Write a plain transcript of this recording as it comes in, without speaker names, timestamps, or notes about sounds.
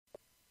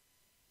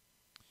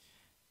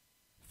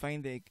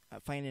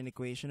find an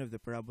equation of the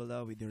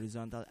parabola with the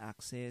horizontal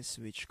axis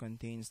which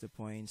contains the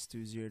points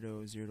 2,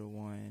 0, 0,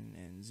 1,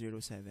 and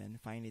 0, 7.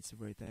 Find its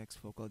vertex,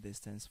 focal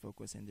distance,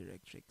 focus, and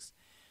directrix.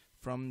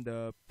 From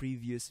the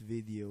previous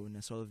video,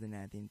 na-solve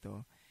na natin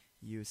to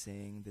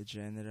using the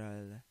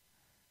general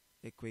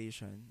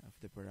equation of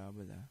the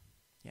parabola.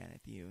 Yan,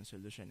 ito yung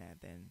solution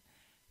natin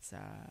sa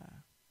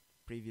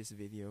previous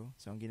video.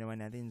 So, ang ginawa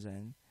natin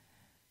dyan,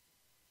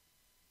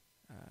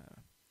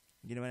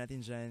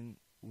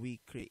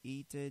 we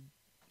created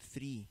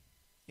 3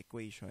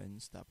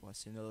 equations.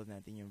 Tapos, sinolve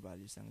natin yung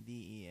values ng D,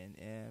 E, and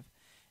F.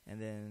 And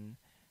then,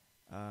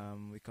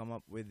 we come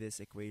up with this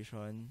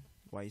equation,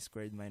 y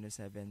squared minus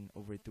 7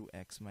 over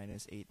 2x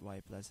minus 8y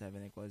plus 7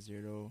 equals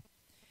 0.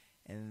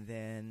 And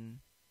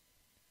then,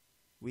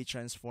 we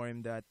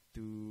transform that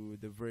to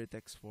the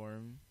vertex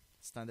form,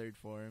 standard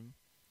form.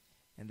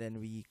 And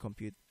then we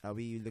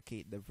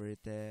locate the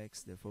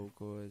vertex, the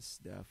focus,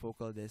 the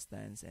focal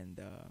distance, and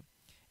the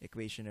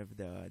equation of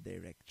the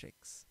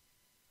directrix.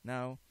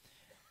 Now,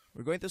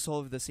 we're going to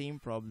solve the same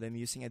problem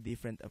using a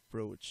different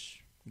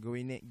approach.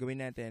 Gamitin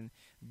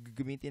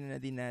na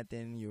din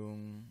natin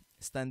yung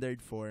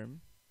standard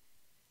form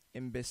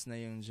imbes na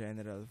yung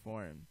general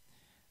form.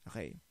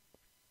 Okay.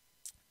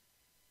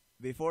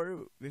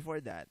 Before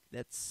that,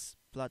 let's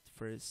plot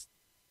first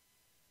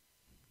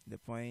the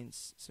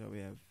points. So we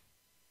have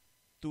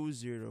 2,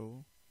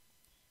 0,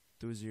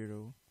 2,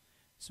 0.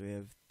 So we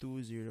have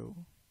 2, 0,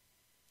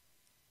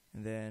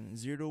 and then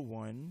 0,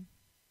 1,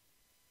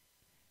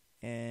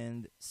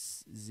 and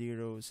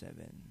 0,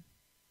 7.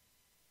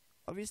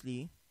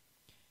 Obviously,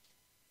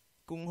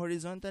 kung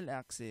horizontal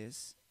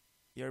axis,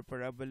 your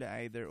parabola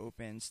either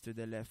opens to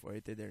the left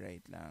or to the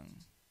right lang.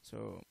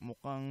 So,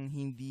 mukhang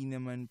hindi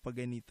naman pa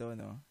ganito,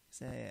 no?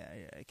 Kasi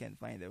I can't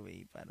find a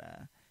way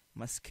para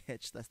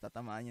ma-sketch, tas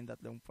tatamaan yung 3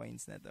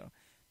 points na to.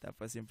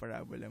 Tapos yung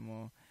parabola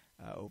mo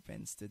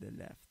opens to the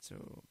left.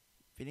 So,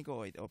 feeling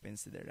ko it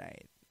opens to the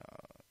right.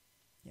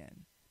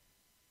 Yan.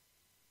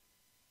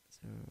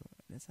 So,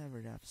 let's have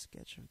a rough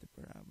sketch of the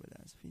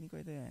parabola. So, feeling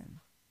ko ito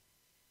yan.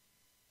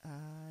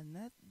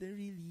 Not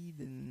really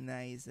the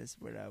nicest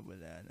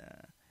parabola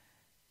na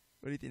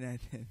ulitin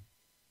natin.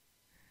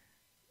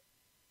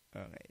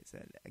 Okay, so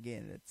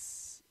again,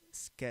 let's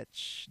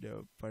sketch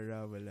the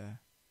parabola.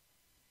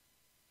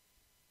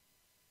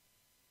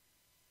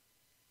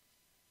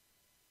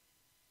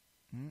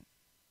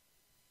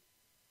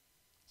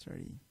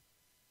 Sorry.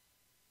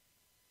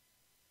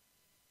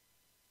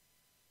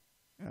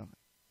 Okay.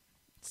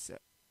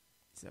 So,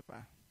 isa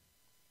pa.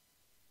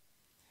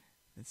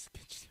 Let's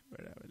sketch the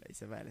parabola.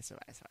 Isa pa.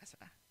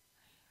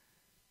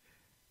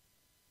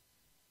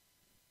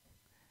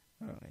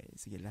 Okay,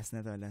 sige, last na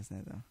to.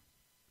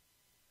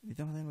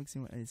 Dito ka tayo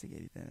magsimula.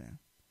 Sige, dito na.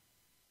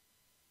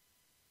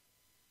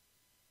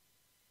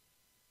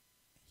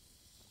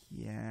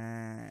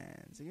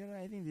 Yan. Siguro,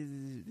 I think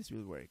this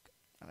will work.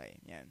 Okay,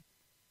 yan.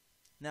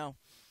 Now,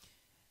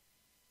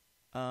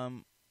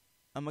 ang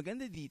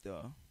maganda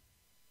dito,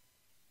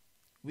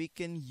 we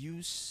can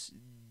use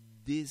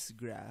this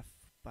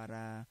graph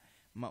para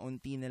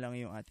maunti na lang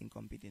yung ating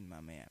computin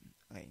mamaya.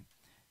 Okay.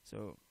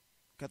 So,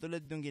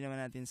 katulad nung ginawa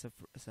natin sa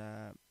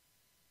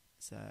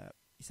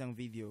isang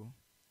video,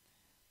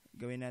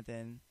 gawin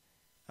natin,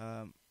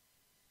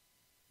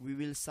 we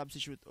will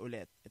substitute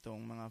ulit itong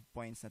mga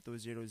points na 2,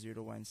 0,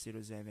 0, 1, 0,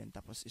 7,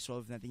 tapos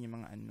isolve natin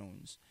yung mga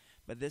unknowns.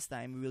 But this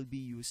time, we will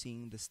be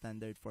using the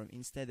standard form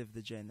instead of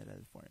the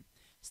general form.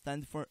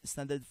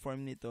 Standard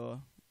form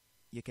nito,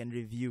 you can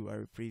review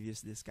our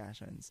previous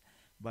discussions.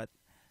 But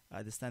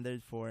the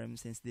standard form,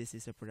 since this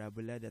is a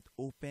parabola that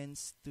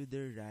opens to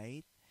the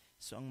right,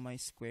 so ang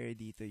may square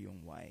dito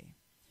yung y.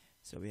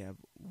 So we have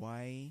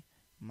y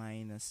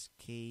minus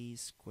k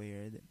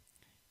squared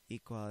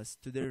equals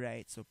to the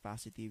right, so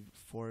positive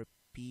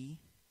 4p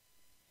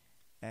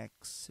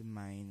x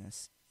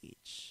minus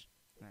h.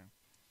 Now,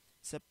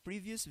 sa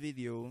previous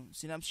video,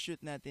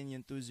 sinubstitute natin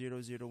yung 2,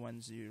 0, 0,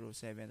 1, 0,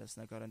 7, tapos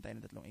nagkaroon tayo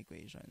ng 3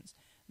 equations.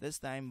 This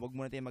time, wag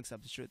muna tayo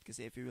mag-substitute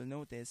kasi if you will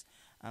notice,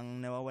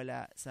 ang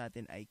nawawala sa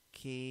atin ay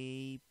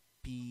k,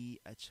 p,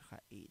 at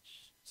saka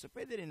h. So,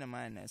 pwede rin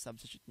naman na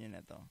substitute nyo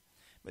na to.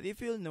 But if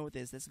you'll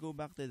notice, let's go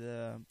back to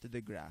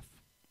the graph.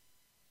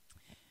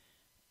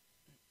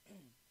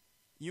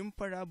 Yung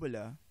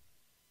parabola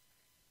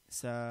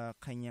sa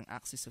kanyang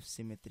axis of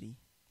symmetry,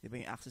 di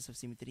ba yung axis of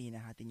symmetry,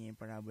 hinahati niya yung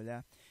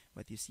parabola.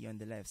 What you see on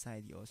the left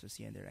side, you also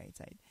see on the right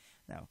side.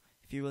 Now,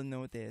 if you will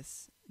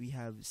notice, we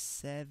have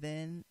 7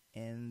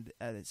 and,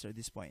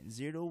 this point,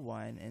 0,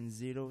 1 and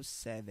 0,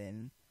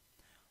 7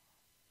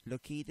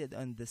 located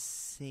on the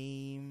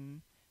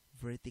same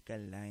vertical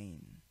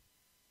line.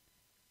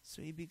 So,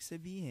 ibig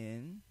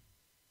sabihin,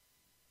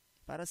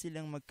 para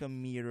silang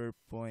magka-mirror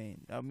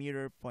point,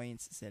 mirror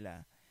points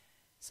sila.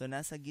 So,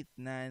 nasa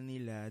gitna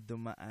nila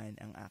dumaan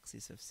ang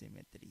axis of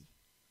symmetry.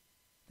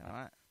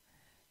 Tama?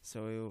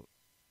 So,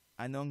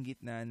 ano ang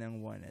gitna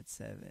ng 1 at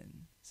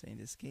 7? So, in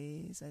this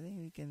case, I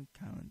think we can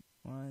count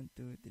 1,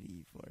 2,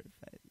 3, 4,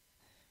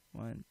 5.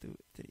 1, 2,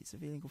 3.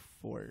 So, feeling ko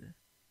 4.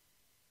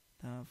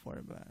 Tama,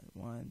 4 ba?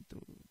 1, 2,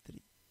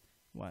 3.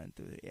 1,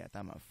 2, 3. Yeah,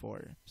 tama,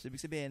 4. So, ibig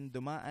sabihin,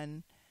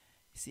 dumaan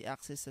si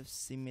axis of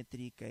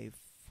symmetry kay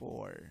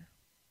 4.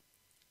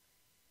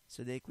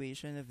 So, the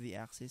equation of the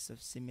axis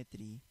of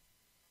symmetry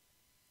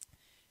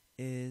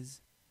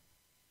is,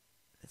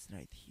 let's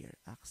write here,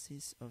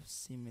 axis of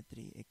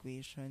symmetry.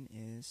 Equation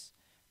is,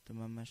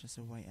 tumama siya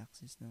sa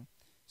y-axis, no?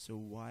 So,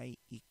 y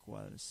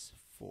equals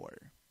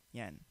 4.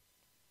 Yan.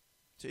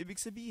 So, ibig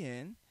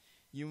sabihin,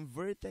 yung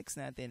vertex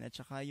natin at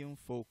saka yung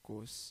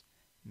focus,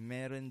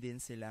 meron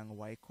din silang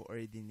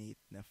y-coordinate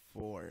na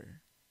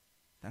 4.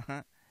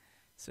 Tama?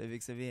 So,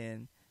 ibig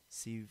sabihin,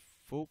 si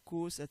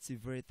focus at si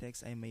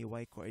vertex ay may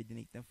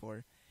y-coordinate na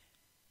 4.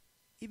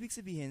 Ibig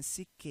sabihin,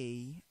 si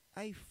k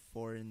ay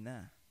 4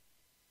 na.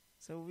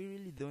 So, we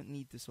really don't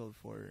need to solve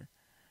for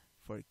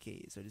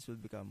k. So, this will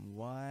become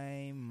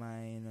y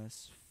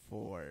minus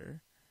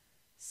 4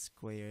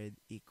 squared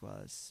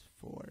equals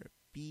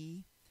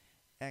 4p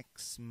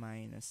x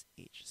minus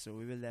h. So,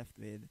 we will left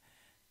with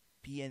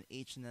p and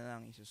h na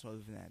lang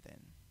isosolve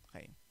natin.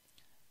 Okay.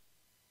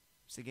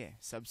 Sige,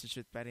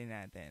 substitute pa rin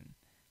natin.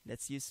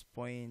 Let's use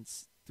point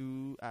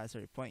 20.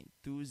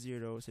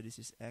 So, this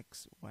is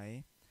x,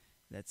 y.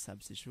 Let's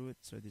substitute.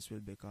 So, this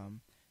will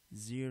become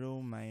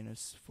 0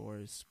 minus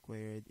 4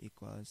 squared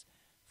equals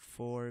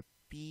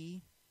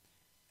 4p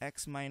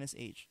x minus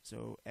h.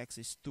 So, x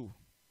is 2.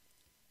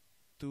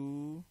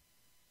 2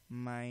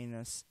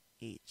 minus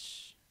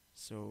h.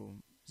 So,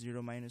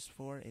 0 minus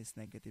 4 is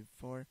negative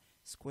 4.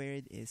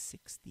 Squared is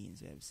 16.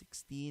 So, we have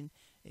 16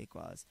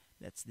 equals,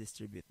 let's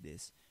distribute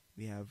this.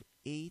 We have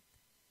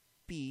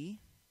 8p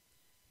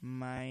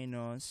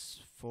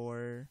minus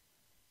 4,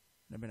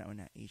 ano ba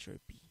nauna? H or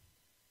p?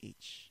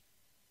 H.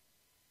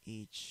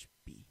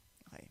 HP.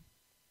 Okay.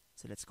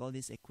 So, let's call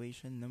this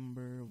equation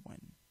number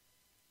 1.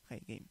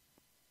 Okay, game.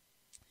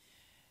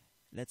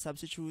 Let's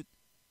substitute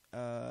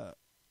 0,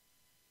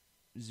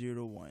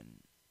 1.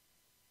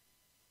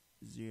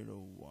 0,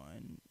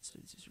 1. So,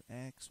 this is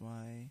x,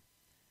 y.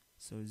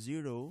 So,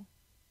 0.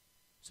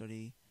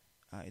 Sorry.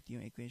 Ito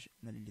yung equation.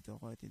 Nalilito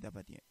ako. Ito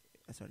dapat yung,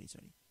 sorry.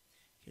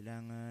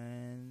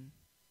 Kailangan,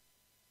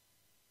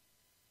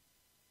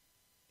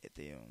 ito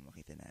yung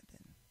makita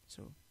natin.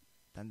 So,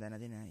 tanda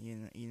natin ha.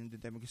 Yun doon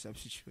tayo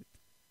mag-substitute.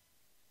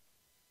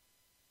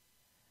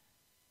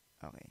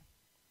 Okay.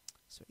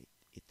 So,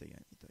 ito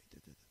yun. Ito.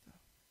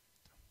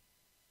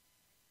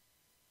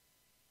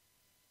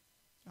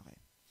 Okay.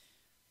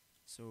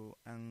 So,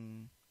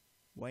 ang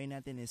y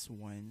natin is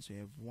 1. So,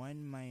 you have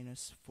 1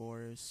 minus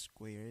 4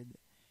 squared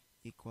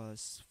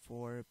equals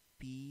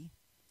 4p.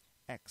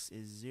 X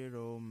is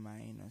 0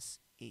 minus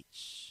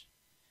h.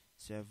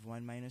 So, you have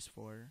 1 minus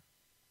 4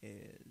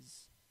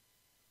 is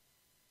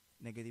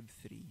negative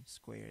 3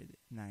 squared,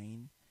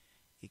 9,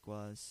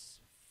 equals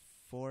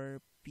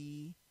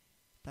 4p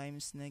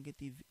times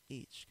negative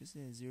h. Kasi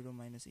 0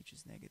 minus h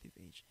is negative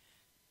h.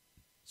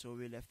 So,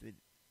 we're left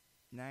with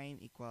 9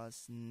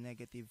 equals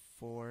negative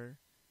 4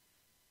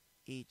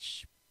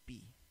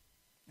 HP.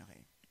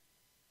 Okay.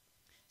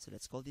 So,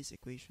 let's call this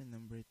equation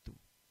number 2.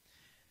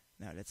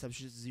 Now, let's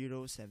substitute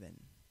 0, 7.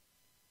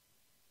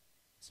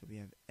 So,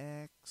 we have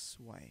x,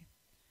 y.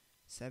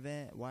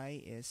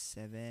 Y is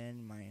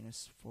 7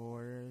 minus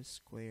 4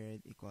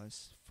 squared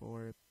equals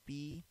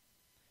 4p.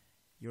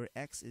 Your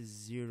x is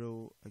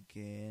 0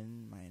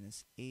 again,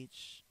 minus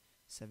h.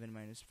 7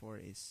 minus 4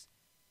 is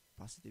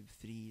positive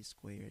 3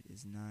 squared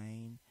is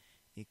 9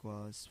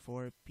 equals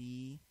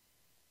 4p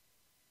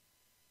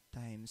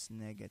times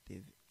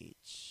negative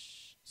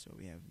h. So,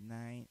 we have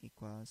 9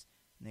 equals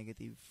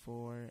negative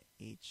 4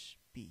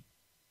 HP.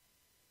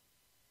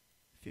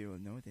 If you will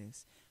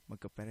notice,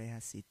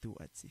 magkaparehas si 2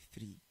 at si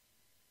 3.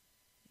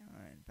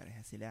 Yan,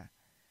 parehas sila.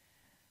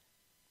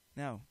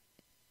 Now,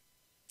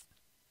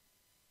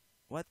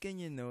 what can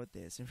you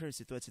notice? I'm sure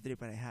si 2 at si 3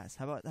 parehas.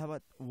 How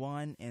about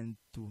 1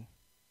 and 2?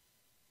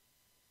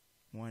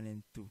 1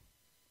 and 2.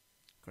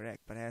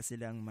 Correct. Parehas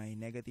silang may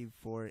negative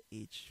 4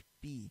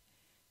 HP.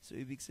 So,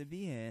 ibig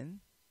sabihin,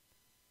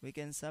 we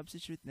can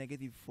substitute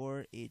negative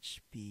 4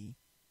 HP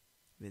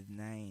with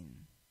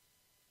 9.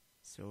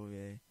 So,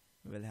 we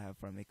will have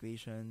from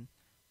equation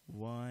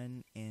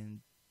 1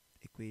 and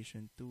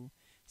equation 2,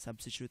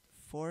 substitute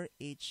 4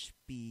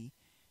 HP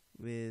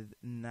with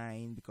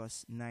 9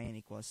 because 9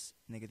 equals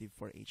negative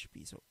 4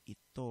 HP. So,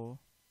 itong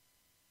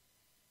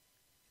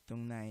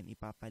 9,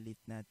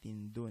 ipapalit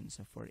natin dun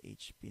sa 4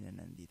 HP na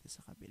nandito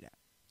sa kabila.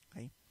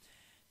 Okay?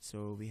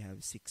 So, we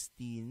have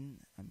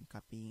 16. I'm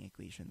copying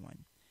equation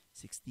 1.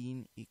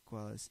 16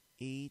 equals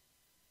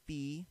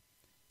 8P.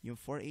 Yung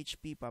 4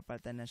 HP,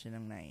 papalitan na siya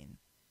ng 9.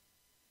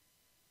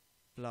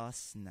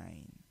 Plus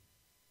 9.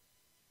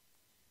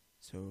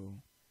 So,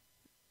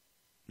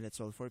 let's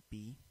solve for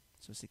P.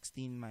 So,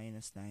 16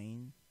 minus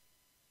 9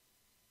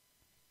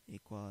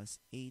 equals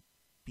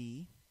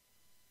 8P.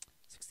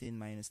 16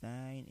 minus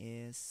 9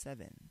 is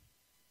 7.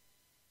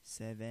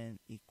 7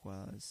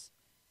 equals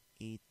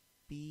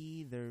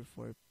 8P.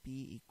 Therefore,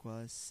 P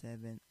equals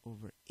 7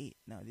 over 8.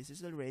 Now, this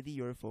is already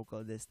your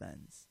focal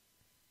distance.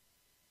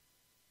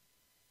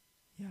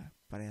 Yeah,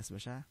 parehas ba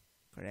siya?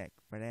 Correct.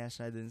 Parehas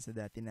siya dun sa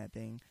dati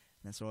nating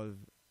na-solve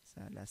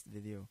sa last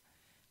video.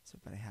 So,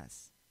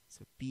 parehas.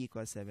 So, P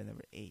equals 7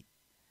 over 8.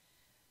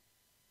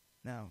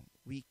 Now,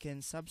 we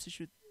can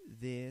substitute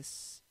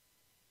this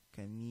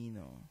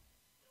kanino?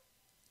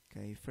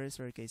 Kay first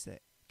or kay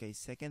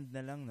second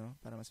na lang, no?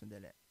 Para mas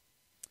madali.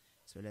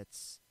 So,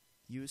 let's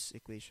use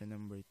equation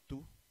number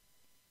 2.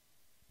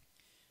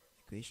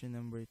 Equation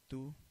number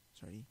 2,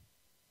 sorry.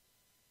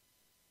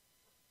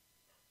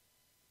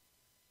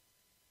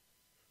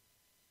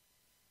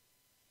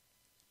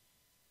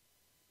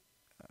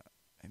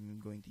 I'm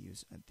going to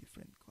use a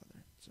different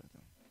color. So,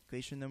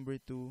 equation number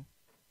 2.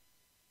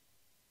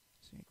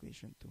 So,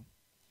 equation 2.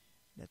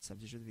 Let's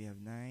substitute. We have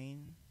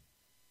 9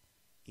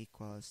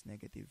 equals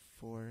negative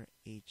 4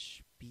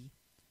 HP.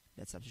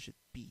 Let's substitute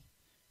P.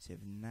 So, we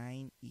have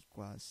 9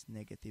 equals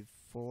negative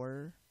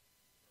 4,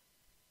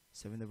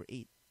 7 over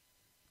 8.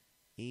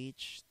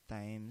 H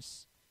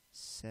times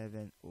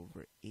 7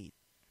 over 8.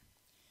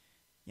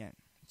 Yan.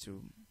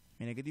 So,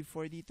 may negative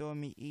 4 dito,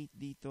 may 8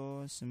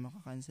 dito. So,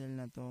 makakancel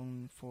na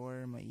tong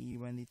 4.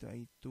 Maiiwan dito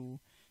ay 2.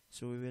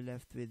 So, we will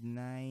left with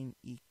 9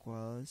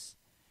 equals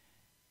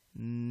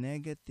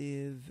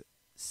negative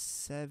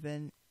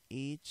 7h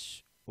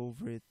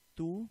over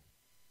 2.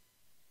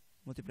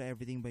 Multiply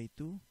everything by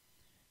 2.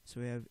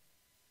 So, we have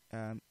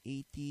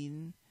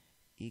 18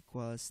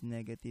 equals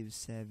negative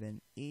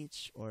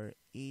 7h, or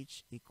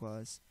h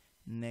equals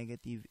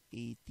negative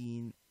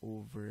 18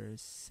 over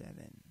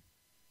 7.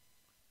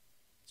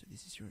 So,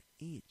 this is your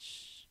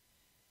h.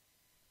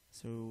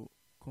 So,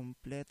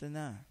 kompleto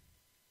na.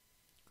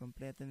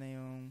 Kompleto na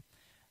yung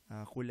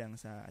kulang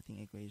sa ating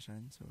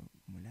equation. So,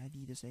 mula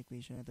dito sa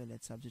equation na to,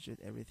 let's substitute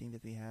everything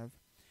that we have.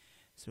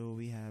 So,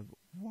 we have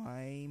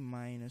y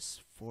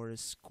minus 4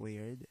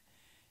 squared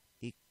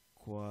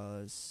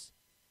equals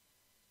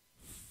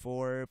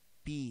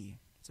 4p.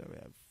 So, we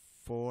have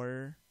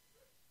 4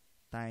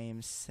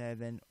 times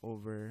 7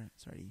 over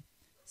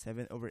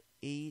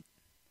 8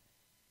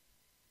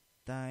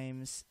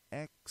 times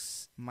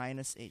x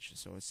minus h.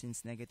 So,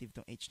 since negative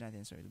tong h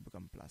natin, so it will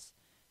become plus.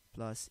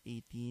 Plus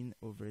 18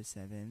 over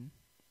 7.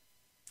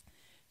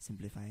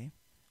 Simplify.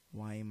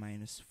 Y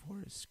minus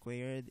 4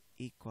 squared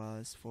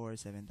equals 4,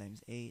 7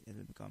 times 8. It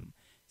will become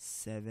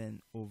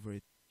 7 over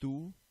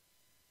 2.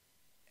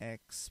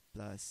 X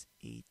plus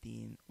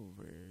 18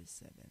 over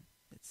 7.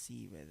 Let's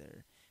see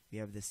whether we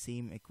have the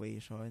same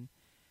equation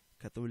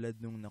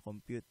katulad nung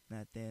na-compute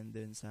natin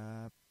dun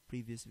sa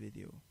previous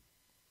video.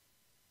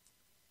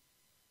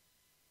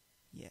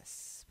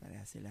 Yes,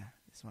 pareha sila.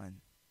 This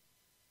one.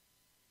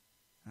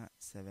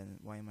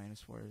 7 y minus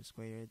 4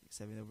 squared,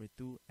 7 over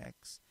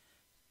 2x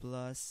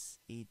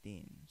plus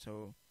 18.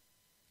 So,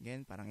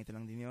 again, parang ito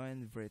lang din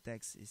yun.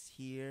 Vertex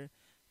is here.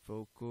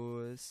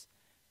 Focus,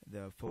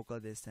 the focal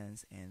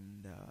distance,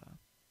 and the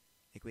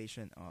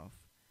equation of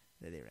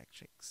the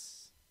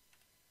directrix.